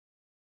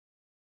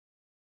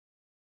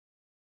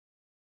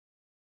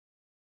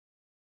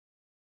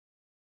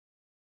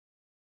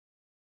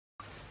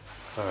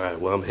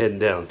Alright, well, I'm heading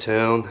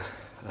downtown.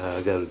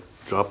 I got to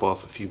drop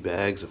off a few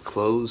bags of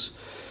clothes.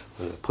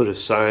 I'm going to put a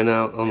sign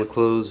out on the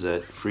clothes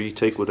that free,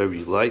 take whatever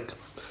you like,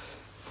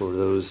 for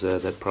those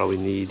that probably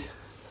need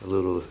a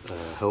little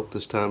help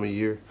this time of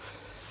year.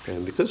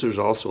 And because there's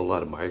also a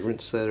lot of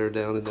migrants that are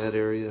down in that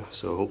area,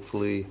 so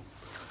hopefully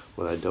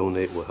what I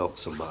donate will help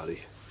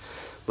somebody.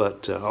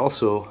 But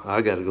also,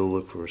 I got to go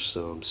look for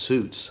some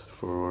suits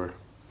for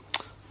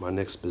my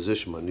next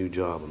position, my new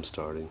job I'm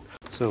starting.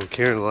 So I'm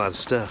carrying a lot of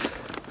stuff.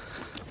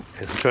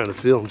 And I'm trying to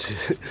film too.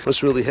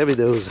 What's really heavy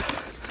though is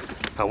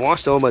I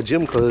washed all my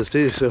gym clothes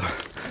too, so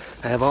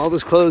I have all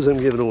this clothes I'm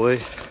giving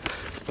away.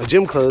 My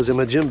gym clothes in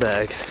my gym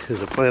bag,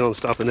 because I plan on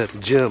stopping at the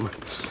gym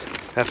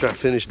after I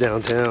finish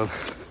downtown,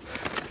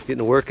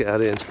 getting a workout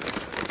in.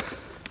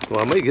 Well,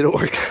 I may get a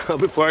workout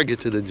before I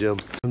get to the gym.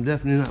 I'm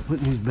definitely not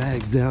putting these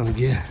bags down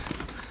again.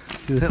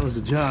 Dude, that was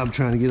a job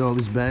trying to get all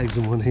these bags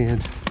in one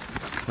hand.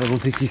 I don't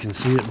think you can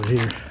see it, but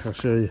here, I'll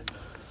show you.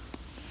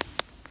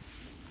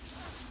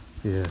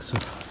 Yeah, so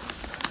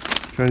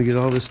trying to get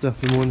all this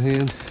stuff in one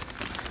hand.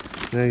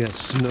 Now I got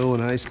snow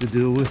and ice to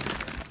deal with.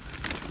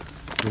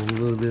 And a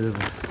little bit of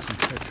some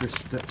treacherous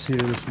steps here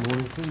this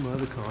morning from my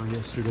other car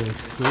yesterday.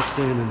 So it's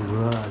staying in the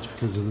garage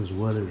because of this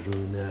weather is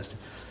really nasty.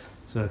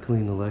 So I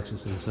cleaned the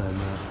Lexus inside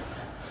and out.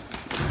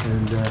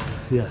 And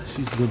yeah,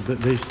 she's good,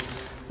 but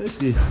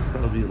basically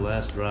that'll be the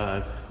last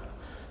drive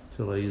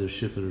until I either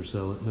ship it or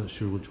sell it. Not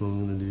sure which one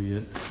I'm gonna do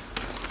yet.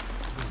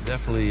 It's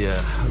definitely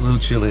a little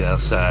chilly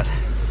outside.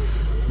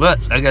 But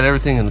I got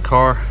everything in the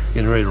car,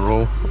 getting ready to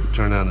roll.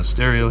 Turn down the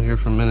stereo here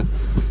for a minute,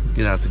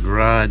 get out the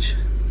garage,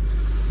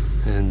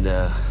 and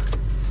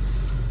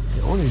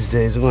one of these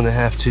days I'm going to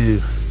have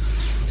to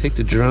take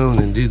the drone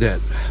and do that,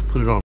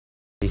 put it on.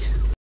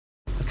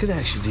 I could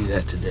actually do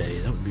that today.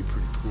 That would be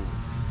pretty cool.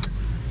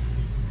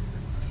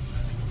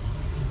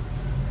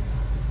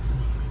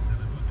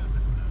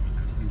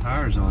 Some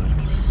tires on it,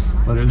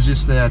 but it was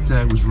just that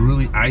it was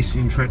really icy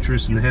and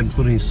treacherous, and they hadn't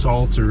put any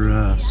salt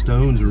or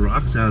stones or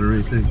rocks out or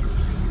anything.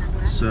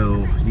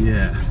 So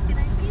yeah,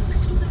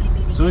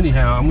 so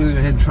anyhow, I'm gonna go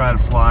ahead and try to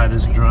fly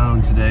this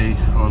drone today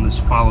on this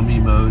follow me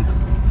mode.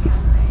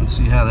 Let's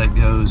see how that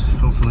goes.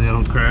 Hopefully I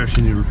don't crash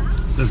any or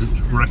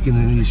doesn't wreck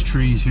into any of these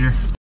trees here.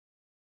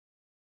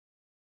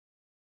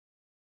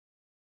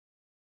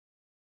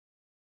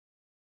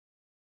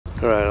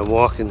 Alright, I'm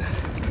walking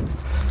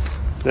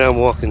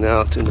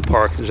out in the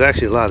park. There's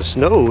actually a lot of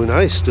snow and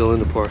ice still in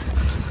the park.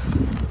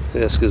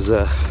 That's because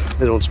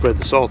they don't spread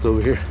the salt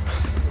over here.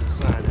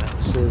 Sign out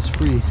says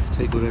free,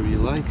 take whatever you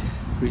like,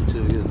 free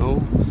to get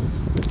home.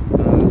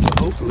 So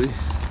hopefully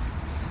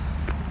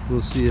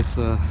we'll see if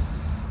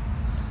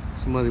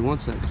somebody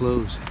wants that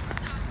closed.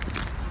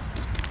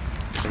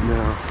 And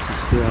now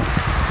just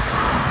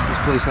this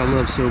place I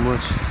love so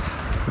much.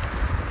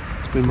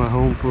 It's been my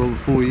home for over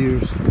 4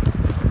 years.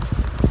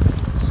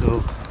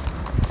 So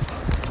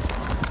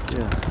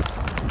yeah,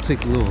 I'll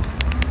take a little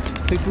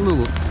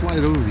flight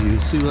overview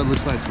and see what it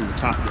looks like from the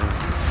top down.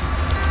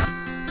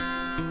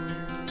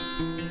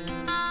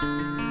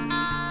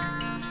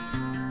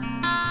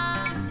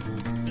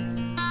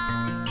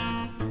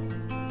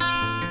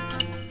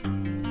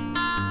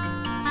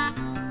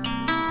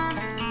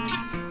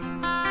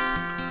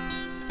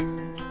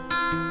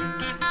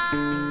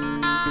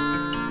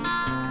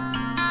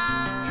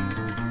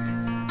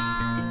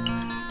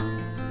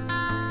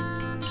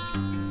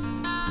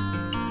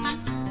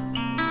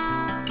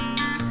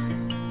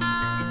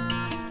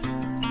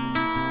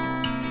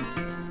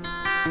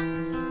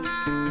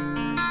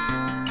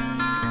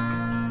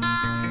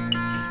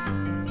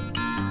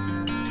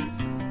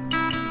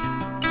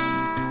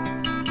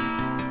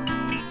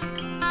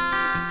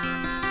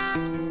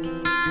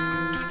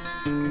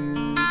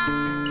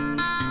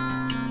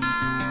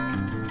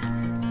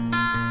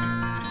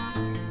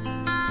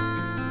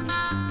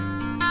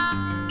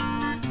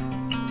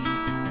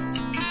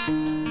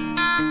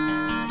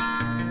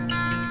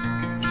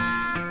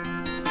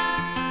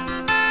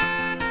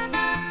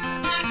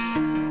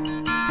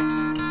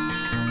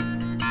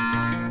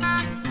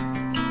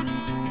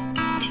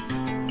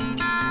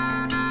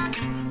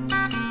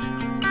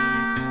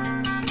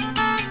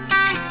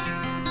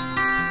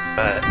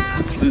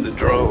 I flew the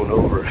drone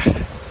over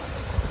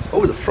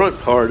the front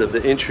part of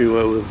the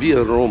entryway of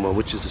Via Roma,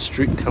 which is the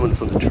street coming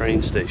from the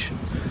train station.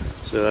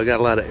 So I got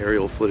a lot of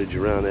aerial footage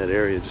around that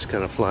area, just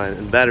kind of flying,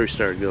 and the battery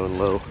started going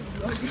low.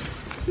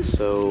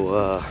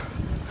 So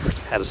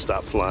had to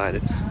stop flying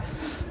it.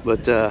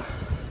 But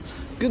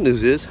good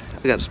news is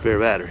I got a spare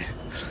battery.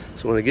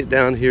 So when I get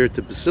down here at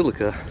the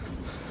Basilica,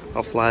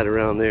 I'll fly it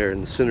around there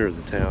in the center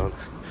of the town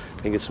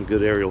and get some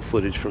good aerial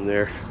footage from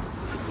there.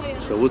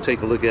 So we'll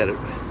take a look at it,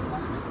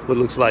 what it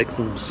looks like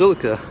from the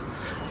Basilica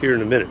here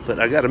in a minute. But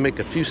I got to make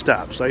a few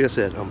stops. Like I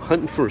said, I'm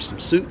hunting for some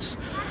suits.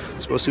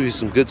 There's supposed to be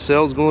some good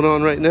sales going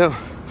on right now.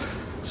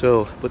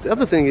 So, but the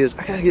other thing is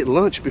I got to get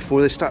lunch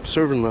before they stop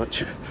serving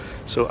lunch.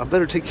 So I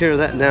better take care of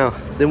that now.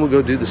 Then we'll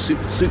go do the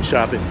suit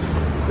shopping.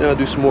 Then I'll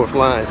do some more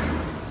flying.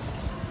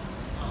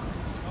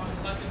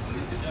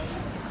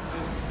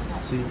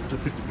 See, up to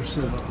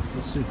 50% off.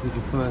 Let's see if we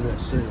can find that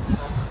sale.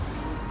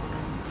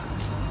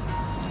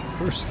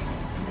 person.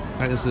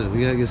 Like I said,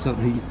 we gotta get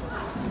something to eat.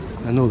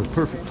 I know the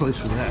perfect place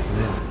for that.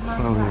 They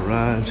finally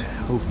arrived.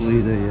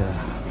 Hopefully the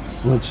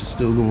lunch is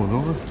still going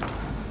on.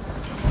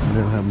 And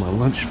then I'll have my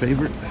lunch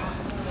favorite.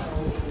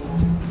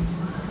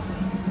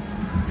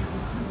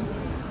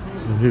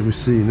 And here we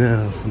see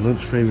now if the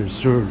lunch favorite is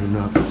served or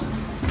not.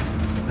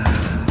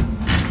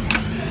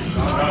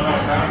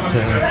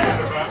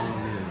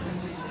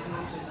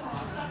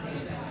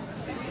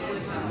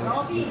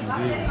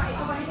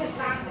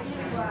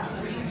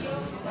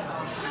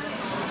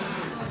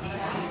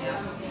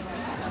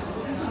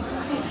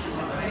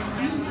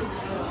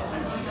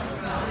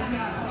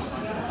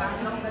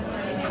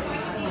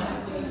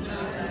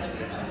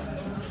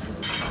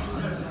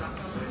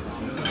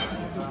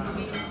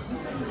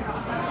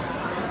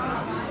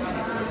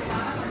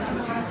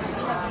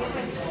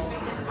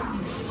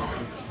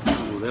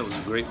 That was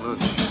a great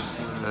lunch.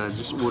 I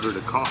just ordered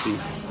a coffee.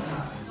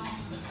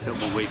 Help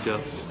me wake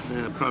up.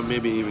 Probably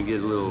maybe even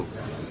get a little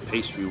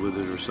pastry with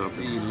it or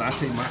something. The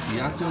latte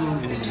macchiato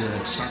and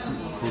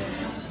chocolate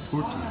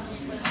torta,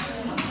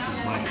 which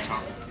is my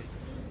top.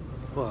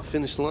 Well, I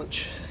finished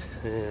lunch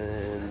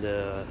and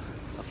I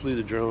flew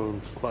the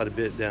drone quite a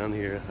bit down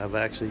here. I've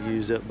actually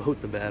used up both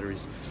the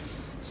batteries.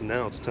 So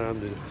now it's time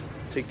to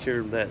take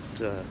care of that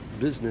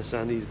business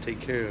I need to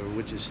take care of,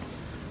 which is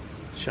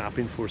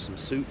shopping for some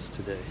suits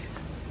today.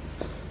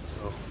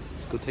 So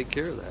let's go take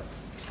care of that.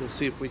 Let's go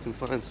see if we can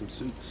find some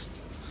suits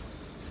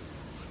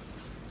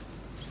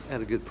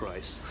at a good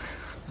price.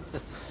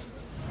 We're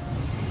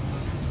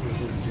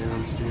heading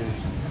downstairs.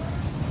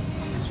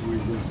 That's where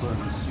you're going to find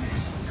the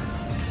suits.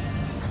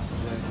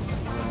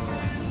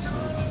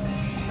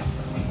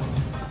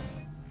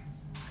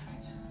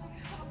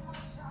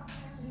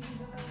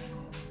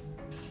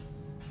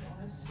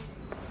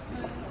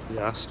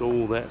 Yeah, I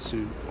stole that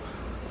suit.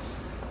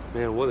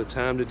 Man, what a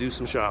time to do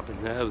some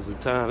shopping. That was the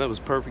time. That was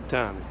perfect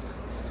timing.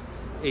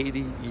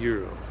 80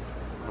 euro.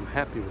 I'm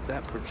happy with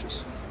that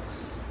purchase.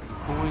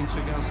 Coin,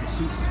 check out some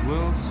suits as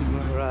well.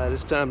 All right,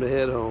 it's time to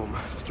head home.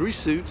 3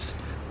 suits,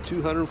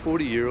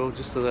 240 euro,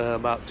 just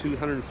about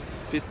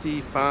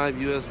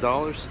 255 US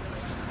dollars.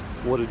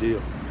 What a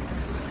deal.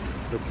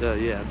 But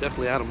yeah,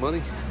 definitely out of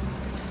money,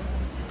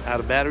 out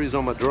of batteries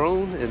on my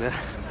drone, and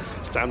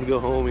it's time to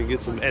go home and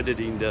get some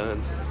editing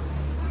done.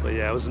 But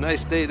yeah, it was a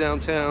nice day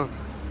downtown.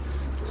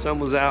 The sun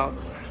was out,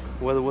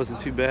 weather wasn't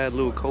too bad, a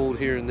little cold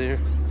here and there.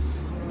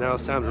 Now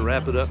it's time to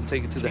wrap it up and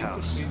take it to the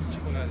house.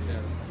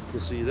 We'll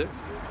see you there.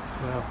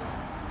 Well,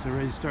 it's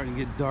already starting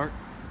to get dark.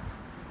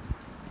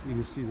 You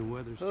can see the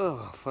weather.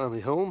 Oh, finally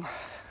home.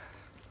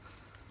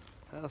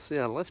 I'll see,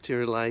 I left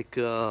here like,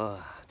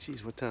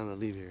 geez, what time did I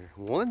leave here?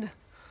 1?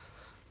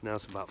 Now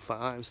it's about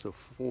 5, so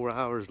 4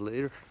 hours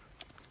later.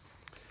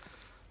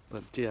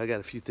 But yeah, I got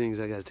a few things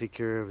I got to take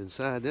care of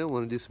inside. Then I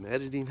want to do some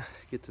editing,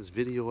 get this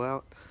video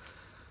out.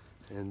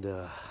 And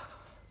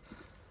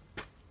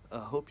I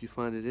hope you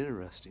find it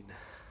interesting,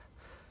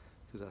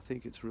 because I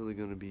think it's really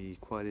going to be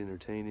quite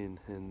entertaining,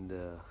 and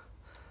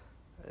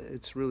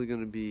it's really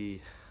going to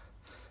be,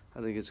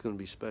 I think it's going to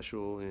be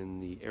special in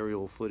the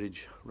aerial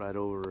footage right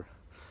over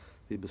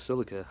the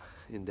Basilica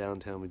in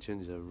downtown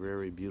VIcenza. A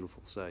very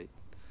beautiful sight.